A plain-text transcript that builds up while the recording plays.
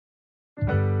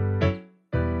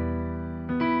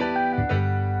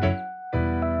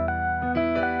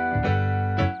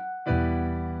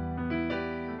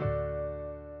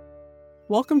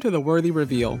Welcome to The Worthy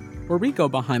Reveal, where we go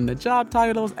behind the job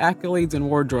titles, accolades, and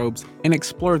wardrobes and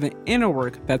explore the inner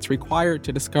work that's required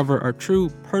to discover our true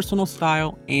personal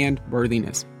style and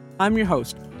worthiness. I'm your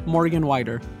host, Morgan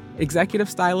Wider, executive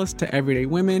stylist to everyday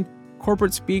women,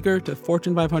 corporate speaker to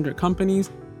Fortune 500 companies,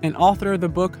 and author of the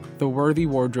book, The Worthy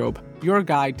Wardrobe, your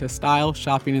guide to style,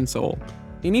 shopping, and soul.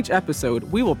 In each episode,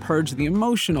 we will purge the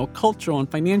emotional, cultural, and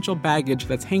financial baggage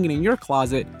that's hanging in your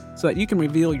closet so that you can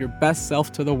reveal your best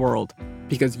self to the world,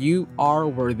 because you are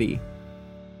worthy.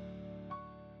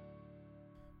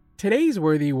 Today's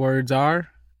worthy words are,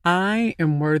 I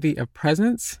am worthy of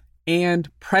presents and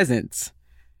presents.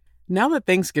 Now that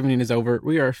Thanksgiving is over,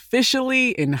 we are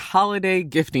officially in holiday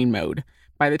gifting mode.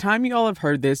 By the time you all have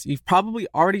heard this, you've probably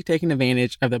already taken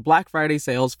advantage of the Black Friday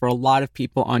sales for a lot of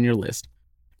people on your list.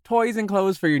 Toys and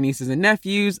clothes for your nieces and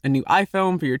nephews, a new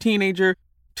iPhone for your teenager,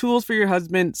 tools for your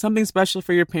husband, something special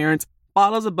for your parents,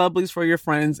 bottles of bubblies for your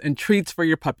friends, and treats for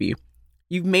your puppy.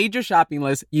 You've made your shopping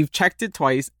list, you've checked it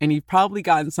twice, and you've probably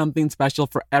gotten something special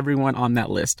for everyone on that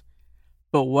list.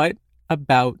 But what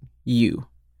about you?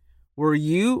 Were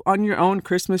you on your own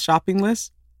Christmas shopping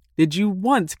list? Did you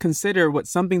once consider what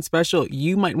something special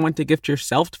you might want to gift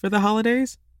yourself for the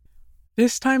holidays?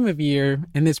 This time of year,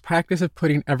 and this practice of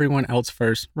putting everyone else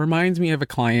first, reminds me of a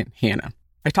client, Hannah.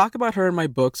 I talk about her in my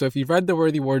book, so if you've read The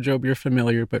Worthy Wardrobe, you're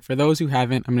familiar, but for those who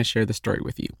haven't, I'm going to share the story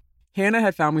with you. Hannah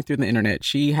had found me through the internet.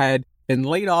 She had been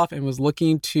laid off and was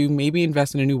looking to maybe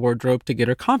invest in a new wardrobe to get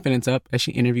her confidence up as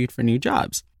she interviewed for new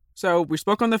jobs. So we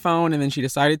spoke on the phone, and then she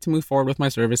decided to move forward with my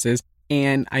services,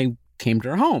 and I came to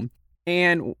her home.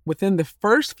 And within the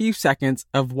first few seconds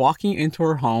of walking into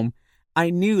her home, I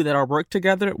knew that our work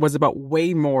together was about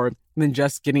way more than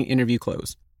just getting interview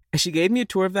clothes. As she gave me a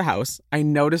tour of the house, I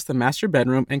noticed the master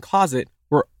bedroom and closet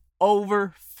were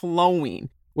overflowing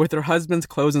with her husband's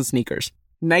clothes and sneakers.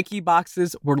 Nike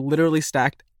boxes were literally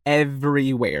stacked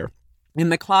everywhere. In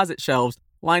the closet shelves,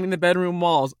 lining the bedroom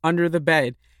walls, under the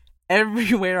bed,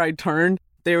 everywhere I turned,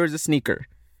 there was a sneaker.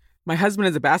 My husband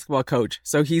is a basketball coach,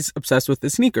 so he's obsessed with the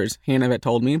sneakers, Hannah had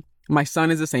told me. My son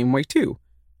is the same way too.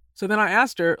 So then I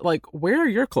asked her, where are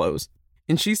your clothes?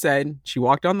 And she said, she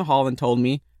walked down the hall and told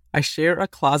me, I share a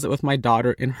closet with my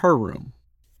daughter in her room.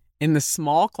 In the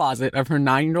small closet of her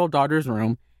 9-year-old daughter's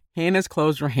room, Hannah's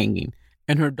clothes were hanging,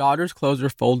 and her daughter's clothes were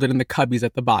folded in the cubbies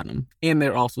at the bottom, and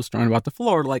they're also strewn about the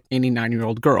floor like any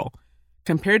 9-year-old girl.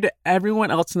 Compared to everyone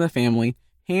else in the family,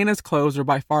 Hannah's clothes were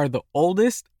by far the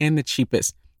oldest and the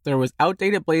cheapest. There was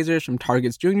outdated blazers from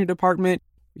Target's junior department,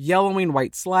 yellowing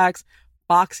white slacks,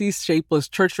 boxy, shapeless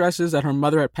church dresses that her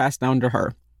mother had passed down to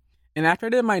her. And after I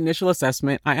did my initial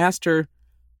assessment, I asked her,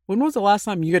 when was the last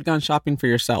time you had gone shopping for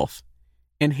yourself?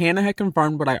 And Hannah had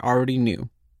confirmed what I already knew.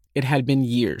 It had been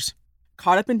years.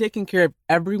 Caught up in taking care of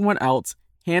everyone else,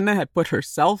 Hannah had put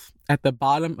herself at the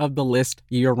bottom of the list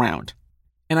year-round.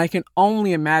 And I can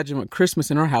only imagine what Christmas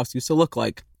in her house used to look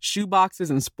like. Shoe boxes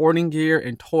and sporting gear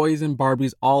and toys and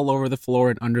Barbies all over the floor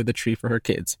and under the tree for her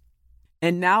kids.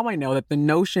 And now I know that the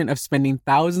notion of spending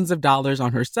thousands of dollars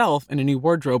on herself and a new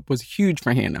wardrobe was huge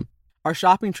for Hannah. Our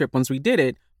shopping trip, once we did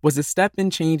it, was a step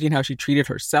in changing how she treated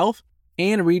herself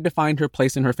and redefined her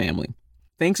place in her family.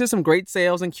 Thanks to some great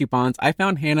sales and coupons, I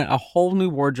found Hannah a whole new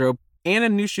wardrobe and a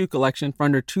new shoe collection for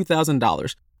under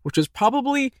 $2,000, which was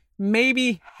probably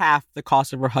maybe half the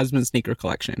cost of her husband's sneaker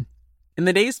collection. In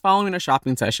the days following our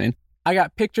shopping session, I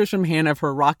got pictures from Hannah of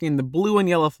her rocking the blue and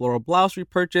yellow floral blouse we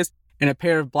purchased and a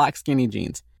pair of black skinny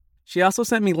jeans. She also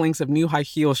sent me links of new high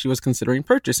heels she was considering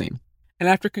purchasing. And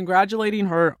after congratulating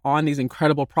her on these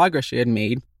incredible progress she had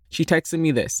made, she texted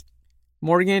me this.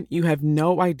 Morgan, you have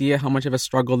no idea how much of a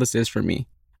struggle this is for me.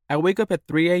 I wake up at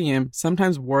 3 a.m.,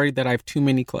 sometimes worried that I have too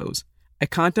many clothes. I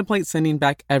contemplate sending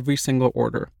back every single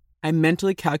order. I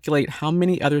mentally calculate how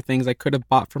many other things I could have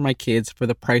bought for my kids for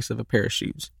the price of a pair of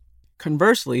shoes.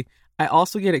 Conversely, I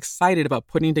also get excited about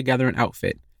putting together an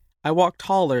outfit. I walk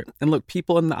taller and look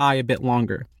people in the eye a bit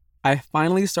longer. I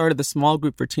finally started the small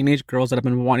group for teenage girls that I've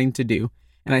been wanting to do,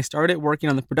 and I started working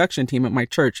on the production team at my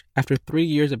church after 3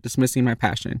 years of dismissing my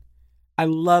passion. I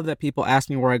love that people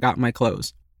ask me where I got my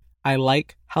clothes. I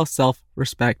like how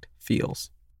self-respect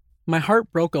feels. My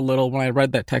heart broke a little when I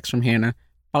read that text from Hannah,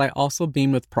 but I also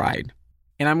beamed with pride.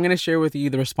 And I'm going to share with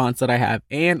you the response that I have,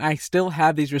 and I still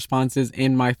have these responses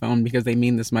in my phone because they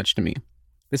mean this much to me.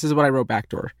 This is what I wrote back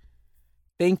to her.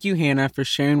 Thank you, Hannah, for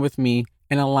sharing with me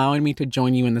and allowing me to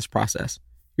join you in this process.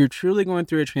 You're truly going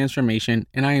through a transformation,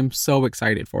 and I am so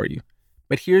excited for you.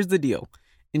 But here's the deal.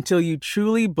 Until you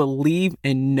truly believe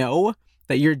and know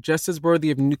that you're just as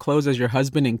worthy of new clothes as your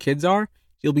husband and kids are,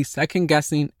 you'll be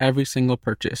second-guessing every single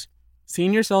purchase.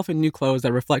 Seeing yourself in new clothes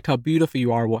that reflect how beautiful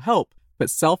you are will help, but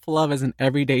self-love is an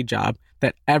everyday job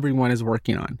that everyone is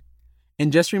working on.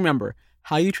 And just remember,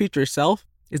 how you treat yourself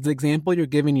is the example you're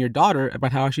giving your daughter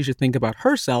about how she should think about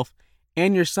herself,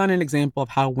 and your son an example of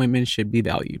how women should be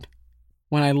valued.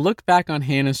 When I look back on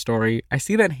Hannah's story, I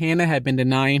see that Hannah had been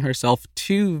denying herself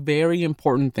two very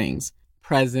important things: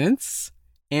 presence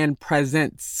and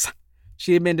presence.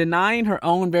 She had been denying her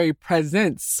own very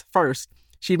presence first.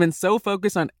 She'd been so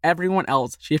focused on everyone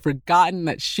else, she had forgotten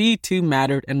that she too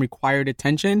mattered and required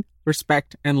attention,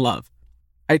 respect, and love.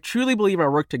 I truly believe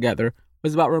our work together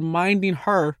was about reminding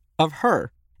her of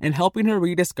her and helping her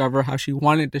rediscover how she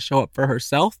wanted to show up for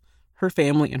herself, her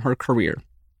family, and her career.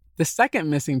 The second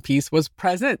missing piece was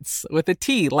presents, with a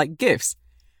T, like gifts.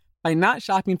 By not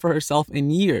shopping for herself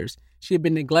in years, she had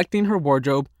been neglecting her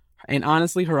wardrobe and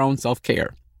honestly her own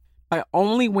self-care. By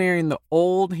only wearing the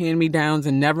old hand-me-downs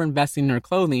and never investing in her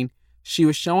clothing, she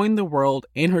was showing the world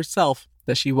and herself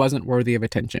that she wasn't worthy of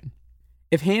attention.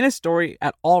 If Hannah's story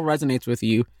at all resonates with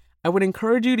you, I would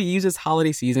encourage you to use this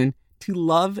holiday season to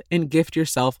love and gift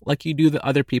yourself like you do the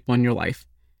other people in your life.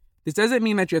 This doesn't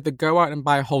mean that you have to go out and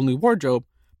buy a whole new wardrobe,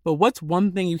 but what's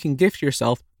one thing you can gift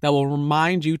yourself that will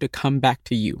remind you to come back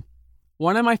to you?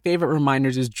 One of my favorite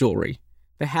reminders is jewelry.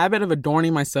 The habit of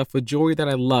adorning myself with jewelry that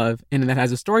I love and that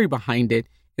has a story behind it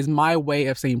is my way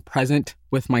of staying present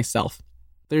with myself.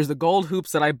 There's the gold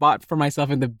hoops that I bought for myself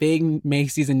in the big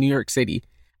Macy's in New York City.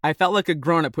 I felt like a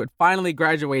grown-up who had finally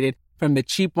graduated from the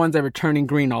cheap ones that were turning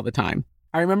green all the time.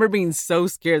 I remember being so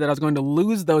scared that I was going to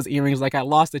lose those earrings like I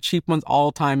lost the cheap ones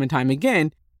all time and time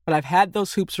again, but I've had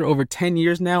those hoops for over 10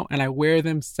 years now and I wear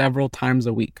them several times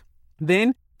a week.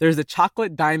 Then there's the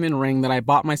chocolate diamond ring that I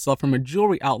bought myself from a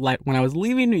jewelry outlet when I was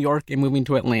leaving New York and moving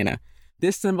to Atlanta.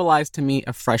 This symbolized to me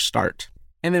a fresh start.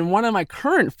 And then one of my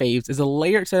current faves is a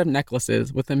layered set of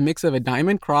necklaces with a mix of a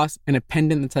diamond cross and a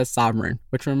pendant that says Sovereign,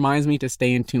 which reminds me to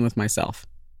stay in tune with myself.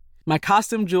 My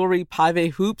costume jewelry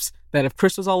pave hoops that have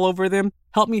crystals all over them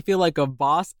help me feel like a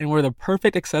boss and were the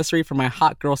perfect accessory for my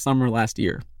hot girl summer last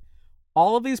year.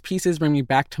 All of these pieces bring me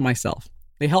back to myself.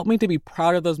 They help me to be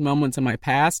proud of those moments in my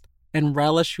past and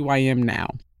relish who I am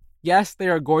now. Yes, they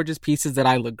are gorgeous pieces that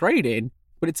I look great in,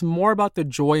 but it's more about the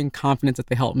joy and confidence that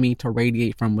they help me to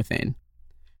radiate from within.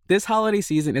 This holiday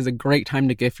season is a great time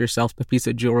to gift yourself a piece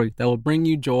of jewelry that will bring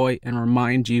you joy and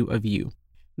remind you of you.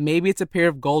 Maybe it's a pair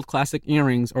of gold classic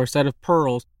earrings or a set of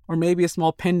pearls, or maybe a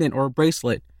small pendant or a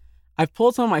bracelet. I've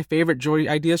pulled some of my favorite jewelry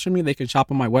ideas from you they can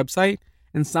shop on my website,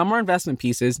 and some are investment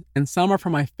pieces, and some are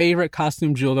from my favorite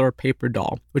costume jeweler, Paper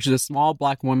Doll, which is a small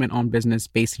Black woman-owned business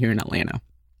based here in Atlanta.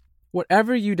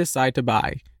 Whatever you decide to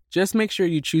buy, just make sure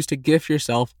you choose to gift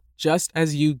yourself just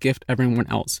as you gift everyone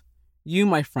else. You,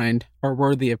 my friend, are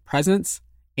worthy of presence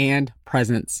and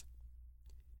presence.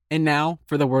 And now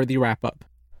for the worthy wrap-up.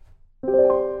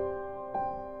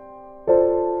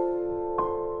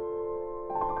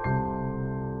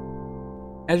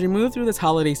 As you move through this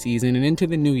holiday season and into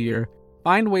the new year,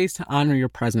 find ways to honor your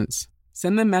presence.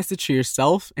 Send the message to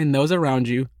yourself and those around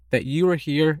you that you are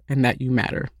here and that you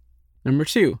matter. Number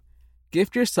 2,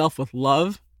 gift yourself with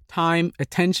love, time,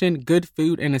 attention, good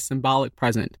food, and a symbolic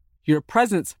present. Your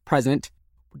presence present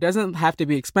doesn't have to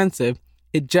be expensive.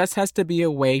 It just has to be a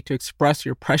way to express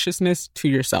your preciousness to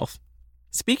yourself.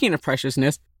 Speaking of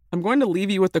preciousness, I'm going to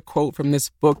leave you with a quote from this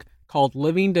book called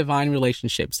Living Divine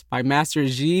Relationships by Master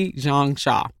Zhi-Zhang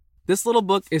Shah. This little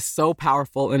book is so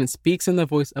powerful and it speaks in the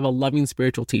voice of a loving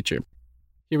spiritual teacher.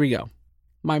 Here we go.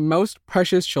 My most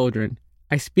precious children,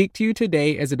 I speak to you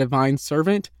today as a divine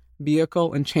servant,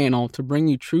 vehicle, and channel to bring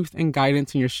you truth and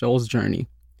guidance in your soul's journey.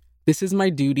 This is my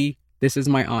duty. This is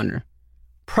my honor.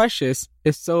 Precious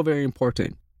is so very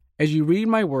important. As you read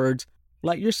my words,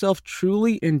 let yourself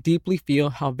truly and deeply feel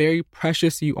how very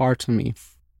precious you are to me.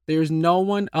 There is no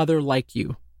one other like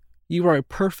you. You are a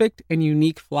perfect and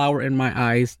unique flower in my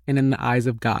eyes and in the eyes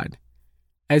of God.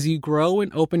 As you grow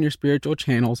and open your spiritual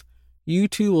channels, you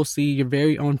too will see your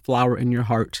very own flower in your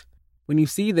heart. When you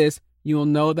see this, you will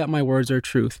know that my words are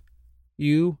truth.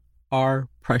 You are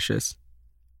precious.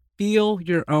 Feel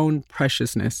your own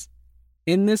preciousness.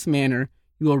 In this manner,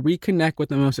 you will reconnect with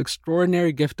the most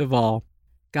extraordinary gift of all.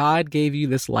 God gave you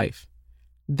this life.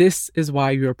 This is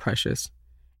why you are precious.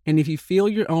 And if you feel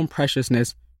your own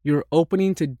preciousness, you're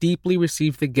opening to deeply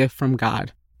receive the gift from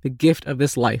God, the gift of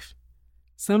this life.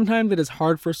 Sometimes it is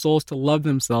hard for souls to love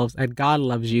themselves as God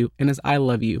loves you and as I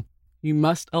love you. You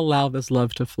must allow this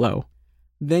love to flow.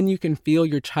 Then you can feel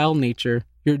your child nature,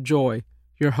 your joy,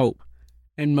 your hope,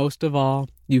 and most of all,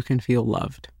 you can feel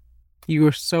loved. You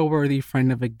are so worthy,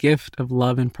 friend, of a gift of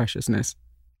love and preciousness.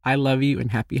 I love you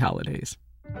and happy holidays.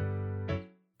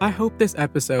 I hope this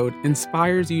episode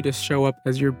inspires you to show up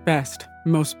as your best,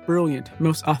 most brilliant,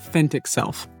 most authentic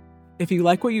self. If you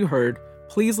like what you heard,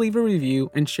 please leave a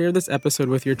review and share this episode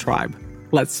with your tribe.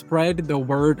 Let's spread the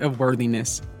word of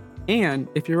worthiness. And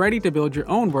if you're ready to build your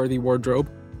own worthy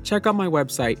wardrobe, check out my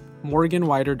website,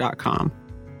 morganwider.com.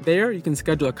 There, you can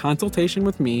schedule a consultation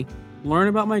with me, learn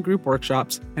about my group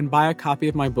workshops, and buy a copy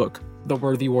of my book, The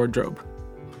Worthy Wardrobe.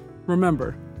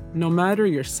 Remember, no matter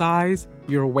your size,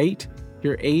 your weight,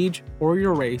 your age, or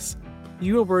your race,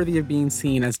 you are worthy of being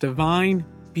seen as divine,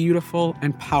 beautiful,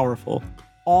 and powerful,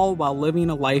 all while living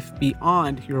a life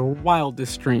beyond your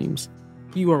wildest dreams.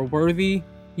 You are worthy,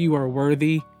 you are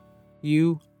worthy,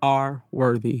 you are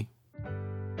worthy.